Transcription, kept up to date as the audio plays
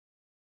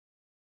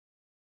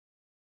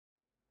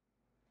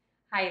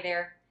Hi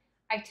there.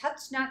 I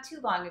touched not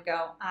too long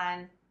ago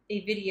on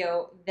a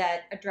video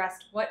that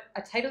addressed what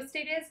a title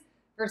state is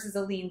versus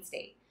a lien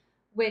state,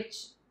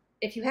 which,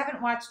 if you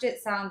haven't watched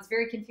it, sounds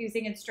very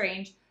confusing and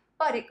strange,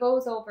 but it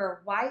goes over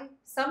why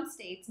some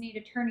states need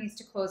attorneys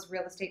to close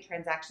real estate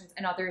transactions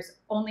and others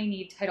only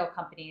need title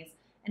companies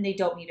and they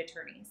don't need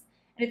attorneys.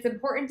 And it's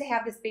important to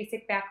have this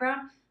basic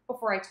background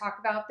before I talk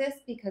about this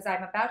because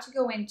I'm about to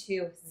go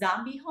into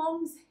zombie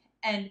homes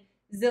and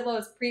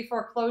Zillow's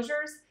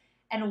pre-foreclosures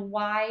and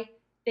why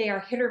they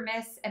are hit or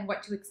miss and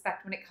what to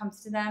expect when it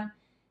comes to them,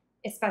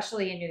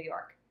 especially in New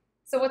York.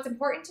 So what's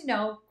important to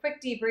know,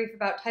 quick debrief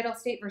about title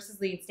state versus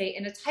lien state.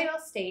 In a title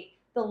state,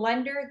 the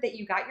lender that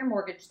you got your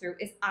mortgage through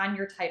is on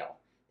your title.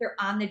 They're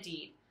on the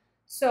deed.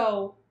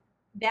 So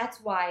that's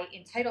why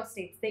in title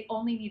states, they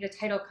only need a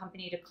title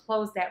company to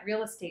close that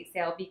real estate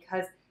sale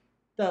because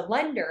the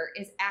lender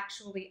is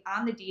actually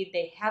on the deed.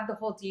 They have the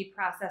whole deed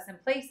process in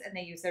place and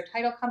they use their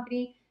title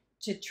company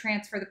to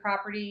transfer the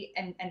property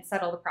and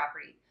settle the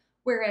property.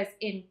 Whereas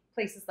in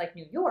places like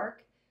New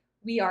York,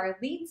 we are a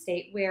lien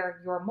state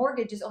where your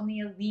mortgage is only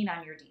a lien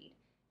on your deed.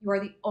 You are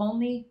the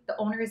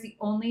owner is the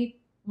only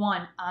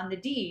one on the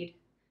deed,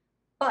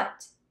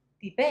 but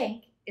the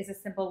bank is a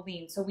simple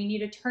lien. So we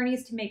need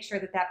attorneys to make sure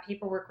that that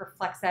paperwork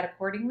reflects that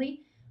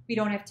accordingly. We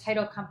don't have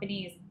title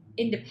companies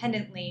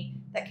independently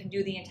that can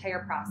do the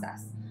entire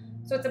process.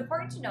 So it's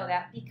important to know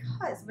that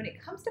because when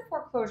it comes to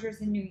foreclosures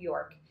in New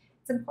York,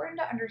 it's important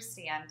to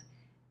understand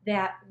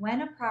that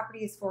when a property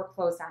is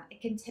foreclosed on, it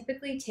can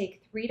typically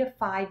take 3 to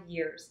 5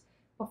 years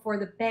before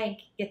the bank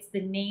gets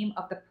the name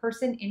of the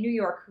person in New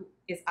York who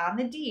is on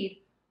the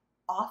deed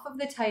off of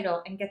the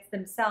title and gets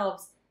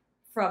themselves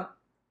from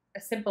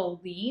a simple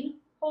lien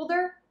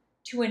holder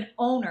to an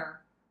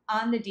owner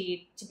on the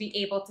deed to be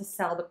able to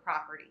sell the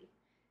property.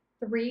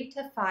 3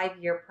 to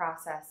 5 year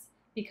process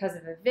because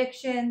of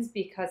evictions,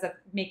 because of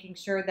making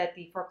sure that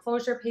the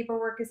foreclosure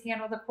paperwork is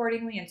handled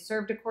accordingly and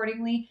served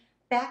accordingly.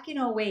 Back in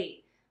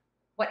 2008,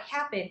 what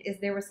happened is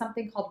there was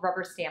something called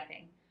rubber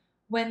stamping.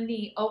 When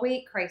the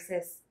 2008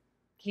 crisis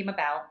came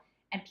about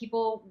and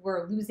people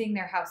were losing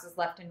their houses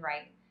left and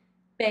right,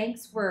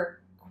 banks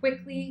were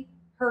quickly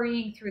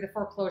hurrying through the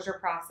foreclosure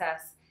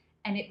process,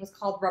 and it was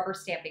called rubber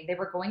stamping. They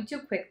were going too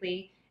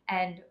quickly,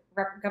 and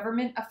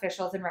government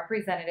officials and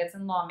representatives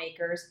and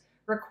lawmakers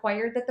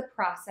required that the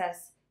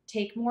process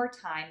take more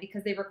time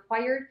because they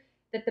required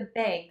that the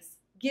banks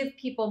give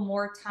people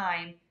more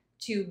time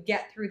to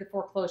get through the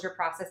foreclosure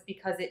process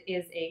because it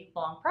is a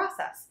long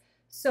process.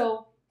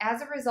 So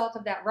as a result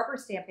of that rubber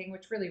stamping,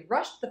 which really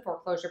rushed the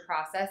foreclosure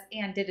process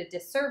and did a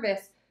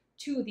disservice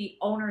to the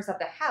owners of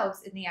the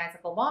house in the eyes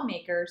of the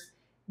lawmakers,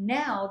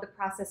 now the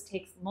process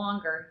takes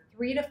longer,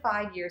 3 to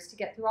 5 years, to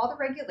get through all the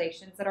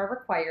regulations that are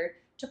required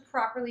to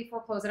properly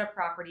foreclose on a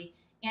property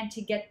and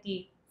to get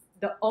the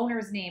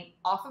owner's name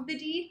off of the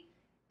deed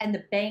and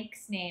the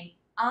bank's name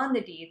on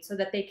the deed so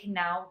that they can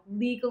now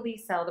legally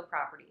sell the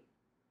property.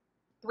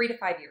 3 to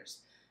 5 years.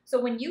 So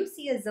when you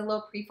see a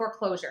Zillow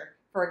pre-foreclosure,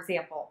 for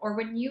example, or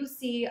when you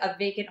see a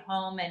vacant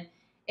home and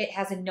it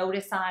has a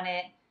notice on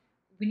it,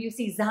 when you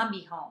see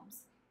zombie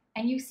homes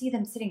and you see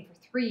them sitting for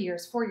 3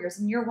 years, 4 years,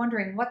 and you're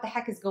wondering what the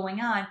heck is going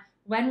on,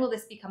 when will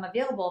this become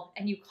available?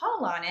 And you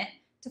call on it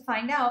to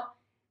find out,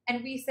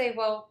 and we say,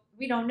 well,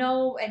 we don't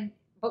know,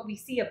 but we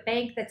see a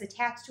bank that's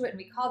attached to it, and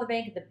we call the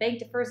bank, and the bank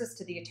defers us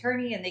to the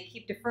attorney, and they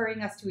keep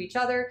deferring us to each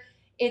other.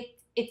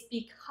 It's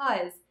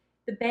because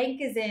the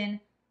bank is in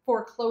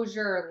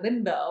foreclosure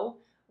limbo,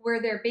 where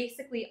they're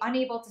basically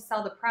unable to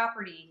sell the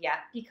property yet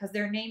because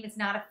their name is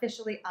not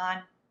officially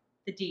on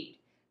the deed.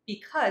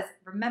 Because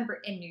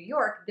remember, in New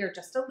York, they're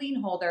just a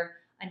lien holder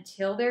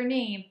until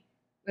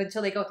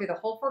they go through the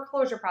whole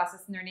foreclosure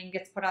process and their name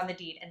gets put on the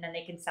deed, and then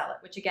they can sell it,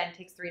 which again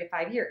takes 3 to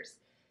 5 years.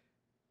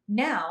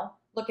 Now,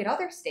 look at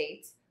other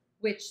states,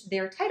 which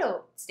they're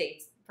title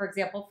states, for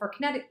example, for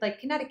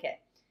Connecticut.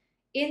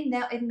 In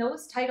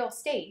those title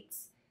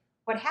states,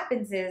 what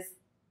happens is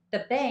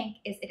the bank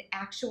is an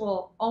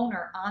actual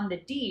owner on the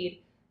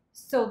deed,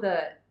 so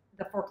the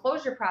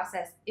foreclosure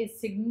process is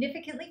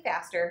significantly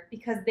faster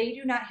because they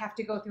do not have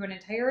to go through an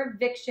entire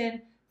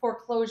eviction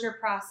foreclosure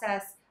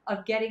process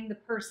of getting the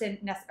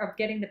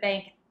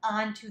bank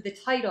onto the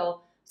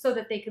title so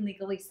that they can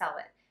legally sell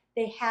it.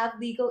 They have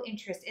legal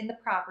interest in the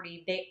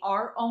property. They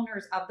are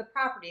owners of the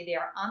property. They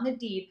are on the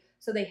deed,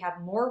 so they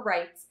have more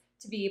rights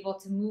to be able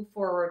to move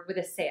forward with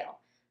a sale.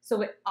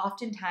 So it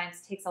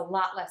oftentimes takes a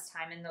lot less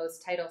time in those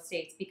title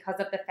states because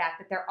of the fact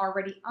that they're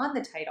already on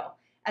the title,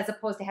 as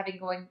opposed to have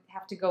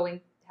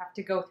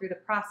to go through the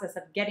process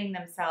of getting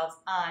themselves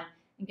on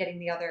and getting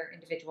the other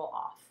individual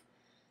off.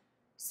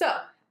 So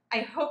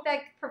I hope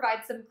that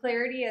provides some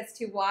clarity as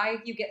to why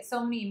you get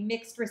so many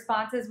mixed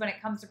responses when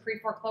it comes to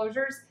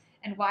pre-foreclosures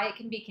and why it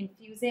can be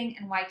confusing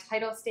and why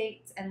title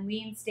states and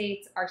lien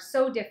states are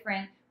so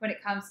different when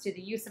it comes to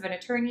the use of an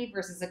attorney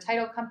versus a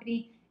title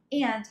company,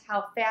 and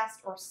how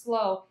fast or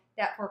slow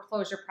that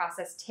foreclosure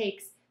process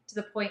takes to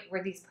the point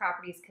where these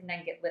properties can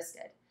then get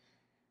listed.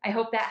 I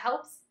hope that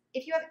helps.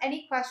 if you have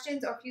any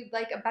questions or if you'd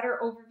like a better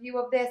overview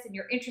of this and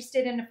you're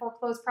interested in a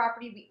foreclosed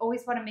property, we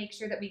always want to make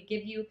sure that we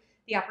give you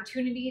the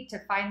opportunity to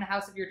find the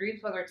house of your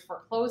dreams, whether it's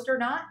foreclosed or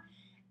not.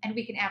 And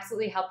we can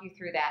absolutely help you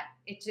through that.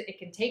 It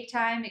can take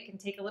time, it can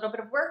take a little bit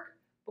of work,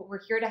 but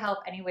we're here to help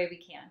any way we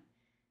can.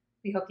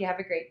 We hope you have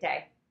a great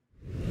day.